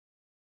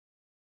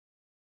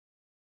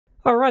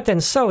Alright then,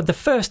 so the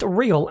first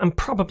real and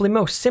probably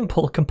most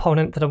simple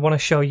component that I want to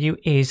show you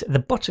is the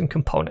button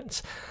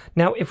component.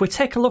 Now if we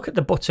take a look at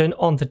the button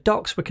on the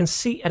docs, we can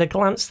see at a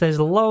glance there's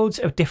loads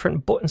of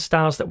different button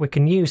styles that we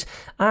can use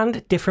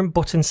and different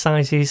button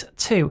sizes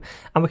too.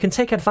 And we can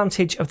take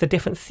advantage of the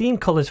different theme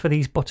colours for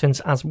these buttons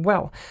as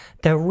well.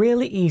 They're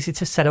really easy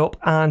to set up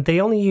and they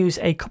only use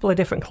a couple of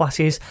different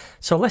classes,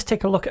 so let's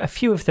take a look at a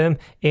few of them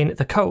in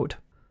the code.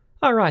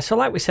 Alright, so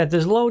like we said,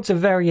 there's loads of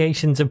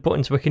variations of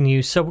buttons we can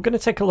use, so we're going to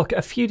take a look at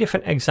a few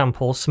different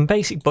examples, some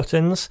basic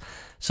buttons,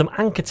 some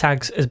anchor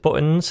tags as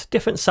buttons,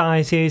 different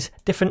sizes,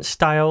 different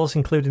styles,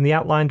 including the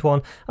outlined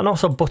one, and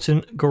also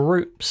button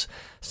groups.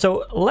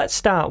 So let's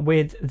start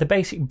with the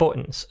basic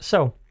buttons.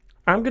 So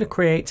I'm going to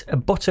create a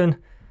button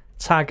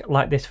tag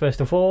like this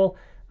first of all,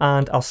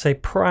 and I'll say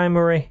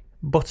primary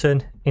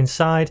button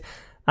inside,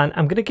 and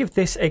I'm going to give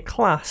this a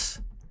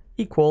class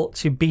equal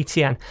to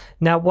BTN.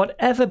 Now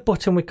whatever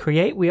button we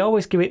create, we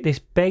always give it this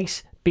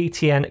base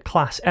BTN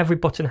class. Every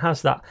button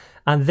has that,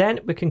 and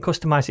then we can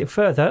customize it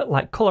further,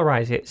 like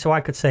colorize it. So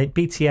I could say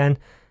BTN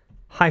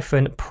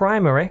hyphen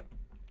primary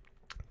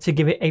to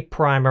give it a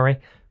primary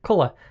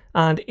color.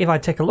 And if I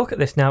take a look at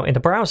this now in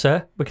the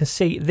browser, we can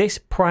see this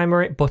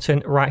primary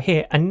button right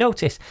here, and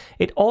notice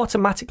it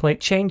automatically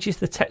changes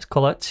the text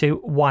color to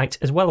white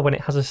as well when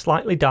it has a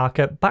slightly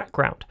darker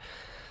background.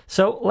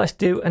 So let's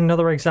do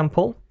another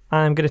example.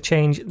 I'm going to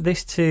change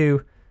this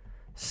to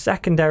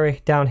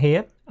secondary down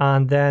here,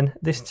 and then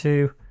this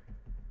to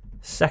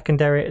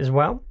secondary as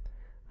well,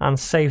 and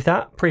save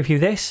that, preview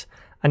this,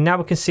 and now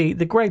we can see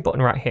the grey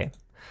button right here.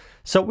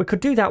 So we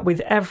could do that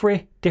with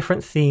every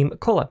different theme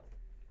colour.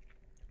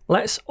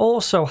 Let's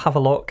also have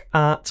a look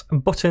at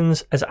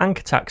buttons as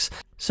anchor tags.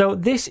 So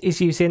this is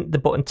using the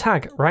button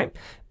tag, right?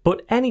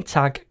 But any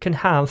tag can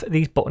have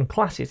these button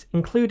classes,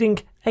 including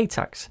A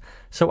tags.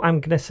 So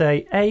I'm going to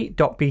say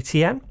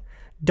a.btn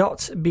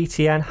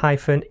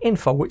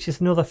 .btn-info, which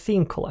is another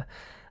theme color,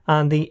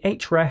 and the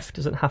href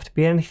doesn't have to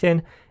be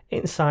anything.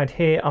 Inside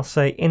here I'll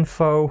say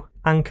info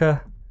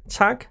anchor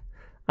tag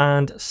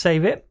and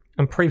save it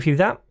and preview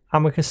that,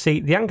 and we can see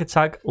the anchor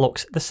tag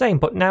looks the same,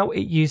 but now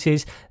it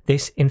uses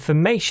this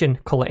information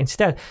color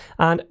instead,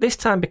 and this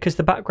time because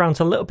the background's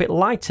a little bit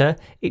lighter,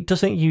 it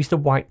doesn't use the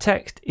white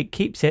text, it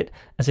keeps it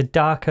as a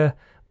darker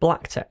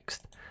black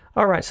text.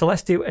 Alright, so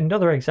let's do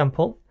another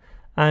example.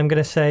 I'm going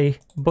to say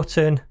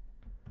button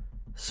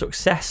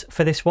success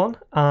for this one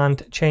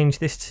and change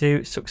this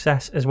to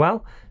success as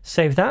well.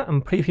 Save that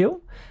and preview,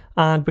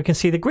 and we can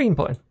see the green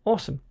button.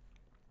 Awesome.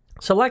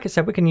 So like I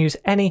said, we can use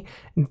any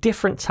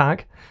different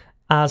tag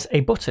as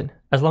a button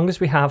as long as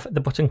we have the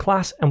button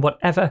class and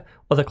whatever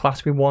other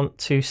class we want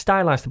to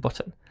stylize the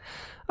button.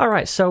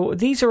 Alright, so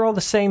these are all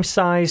the same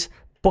size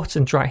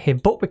buttons right here,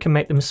 but we can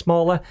make them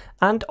smaller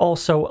and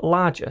also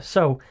larger.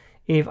 So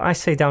if I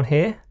say down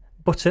here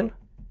button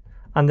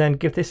and then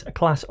give this a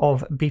class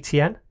of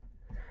BTN,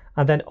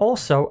 and then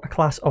also a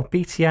class of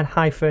BTN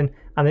hyphen,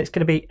 and it's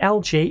going to be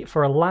LG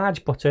for a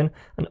large button,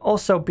 and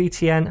also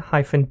BTN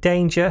hyphen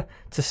danger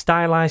to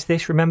stylize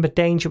this. Remember,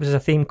 danger was a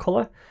theme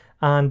color,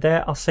 and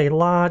there I'll say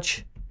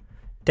large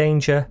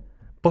danger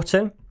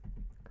button,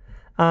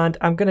 and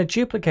I'm going to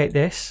duplicate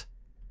this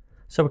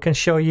so we can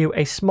show you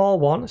a small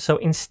one. So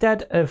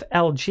instead of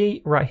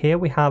LG right here,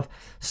 we have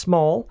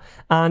small,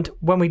 and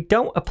when we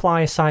don't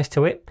apply a size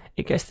to it,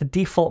 it gets the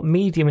default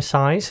medium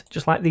size,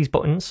 just like these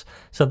buttons.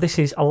 So this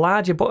is a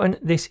larger button,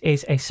 this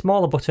is a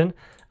smaller button,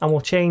 and we'll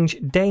change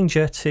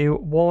danger to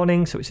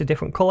warning, so it's a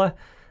different color,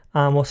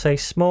 and we'll say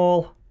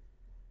small,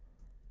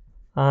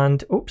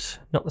 and oops,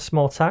 not the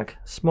small tag,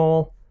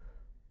 small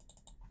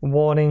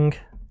warning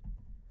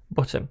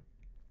button.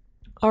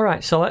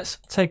 Alright, so let's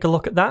take a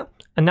look at that,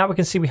 and now we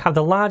can see we have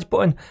the large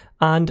button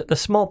and the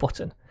small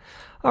button.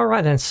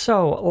 Alright then,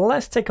 so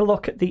let's take a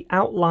look at the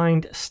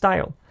outlined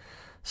style.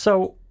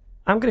 So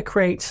I'm going to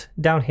create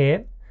down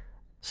here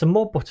some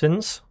more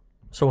buttons.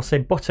 So we'll say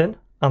button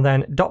and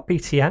then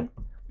 .btn,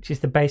 which is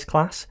the base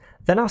class.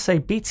 Then I'll say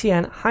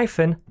btn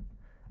hyphen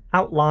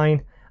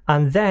outline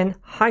and then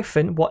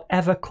hyphen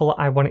whatever color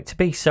I want it to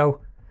be.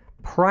 So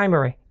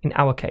primary in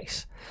our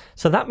case.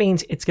 So that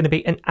means it's going to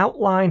be an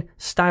outline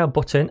style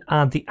button,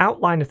 and the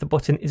outline of the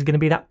button is going to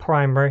be that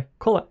primary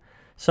color.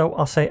 So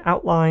I'll say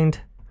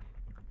outlined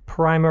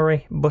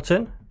primary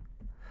button,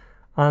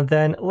 and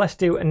then let's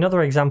do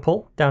another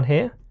example down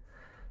here.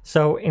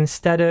 So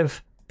instead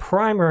of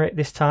primary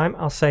this time,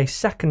 I'll say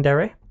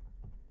secondary.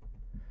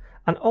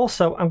 And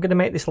also I'm going to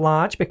make this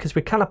large because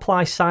we can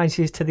apply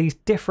sizes to these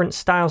different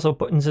styles of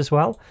buttons as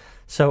well.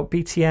 So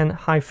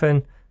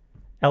BTN-LG.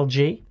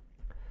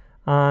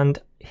 And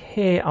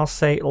here I'll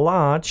say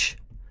large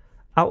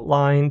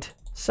outlined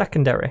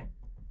secondary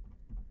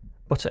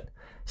button.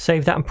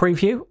 Save that and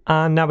preview,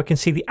 and now we can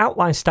see the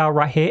outline style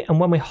right here, and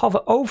when we hover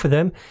over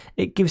them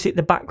it gives it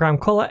the background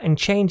color and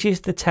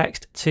changes the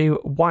text to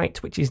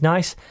white, which is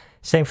nice.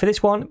 Same for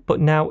this one, but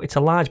now it's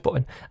a large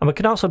button, and we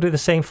can also do the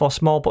same for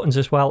small buttons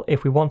as well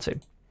if we want to.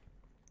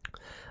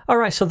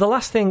 Alright, so the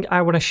last thing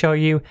I want to show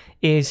you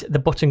is the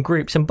button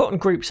groups. And button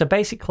groups are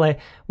basically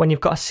when you've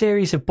got a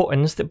series of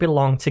buttons that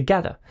belong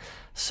together.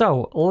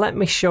 So let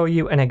me show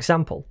you an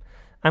example.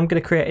 I'm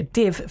going to create a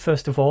div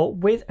first of all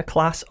with a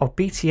class of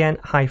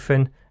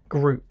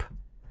btn-group.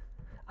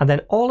 And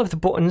then all of the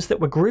buttons that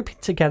we're grouping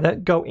together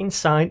go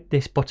inside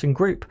this button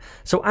group.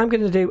 So I'm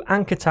going to do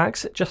anchor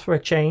tags just for a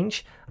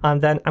change.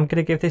 And then I'm going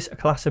to give this a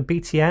class of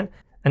btn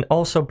and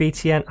also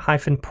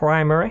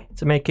btn-primary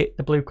to make it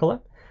the blue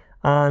color.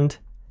 And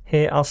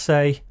here I'll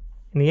say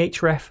in the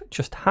href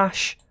just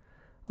hash,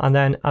 and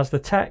then as the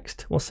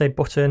text we'll say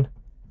button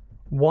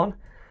 1.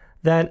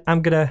 Then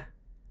I'm going to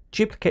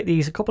duplicate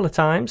these a couple of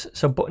times,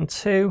 so button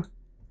 2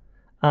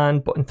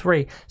 and button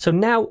 3. So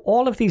now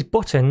all of these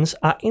buttons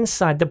are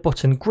inside the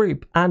button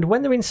group, and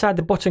when they're inside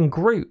the button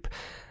group,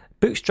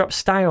 Bootstrap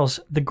styles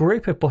the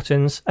group of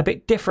buttons a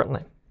bit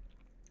differently.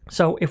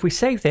 So if we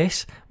save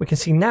this, we can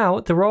see now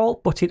they're all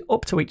butted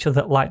up to each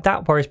other like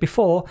that, whereas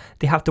before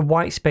they have the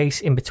white space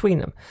in between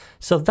them.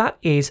 So that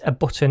is a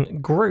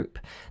button group.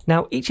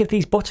 Now each of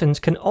these buttons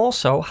can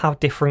also have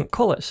different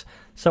colors.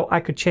 So I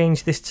could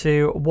change this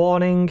to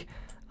warning,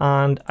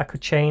 and I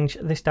could change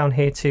this down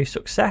here to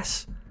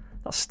success.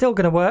 That's still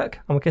going to work,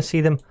 and we can see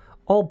them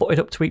all butted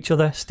up to each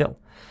other still.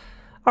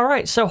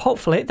 Alright, so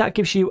hopefully that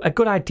gives you a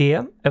good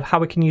idea of how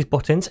we can use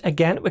buttons.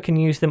 Again, we can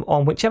use them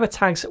on whichever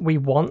tags we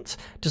want.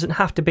 It doesn't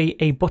have to be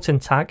a button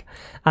tag.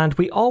 And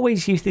we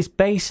always use this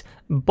base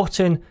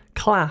button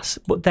class,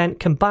 but then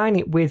combine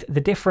it with the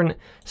different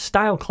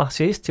style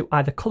classes to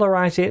either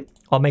colorize it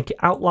or make it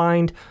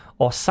outlined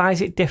or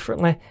size it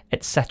differently,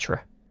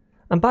 etc.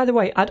 And by the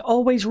way, I'd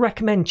always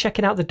recommend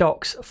checking out the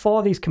docs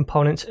for these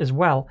components as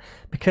well,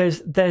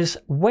 because there's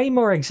way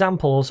more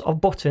examples of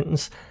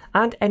buttons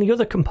and any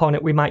other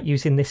component we might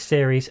use in this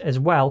series as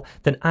well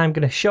than I'm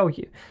going to show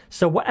you.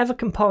 So whatever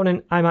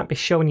component I might be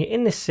showing you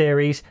in this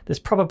series, there's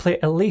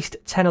probably at least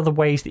 10 other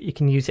ways that you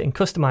can use it and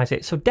customize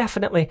it. So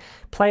definitely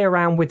play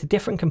around with the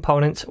different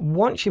components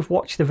once you've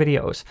watched the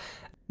videos.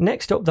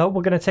 Next up though,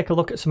 we're going to take a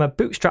look at some of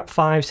Bootstrap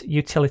 5's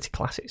utility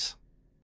classes.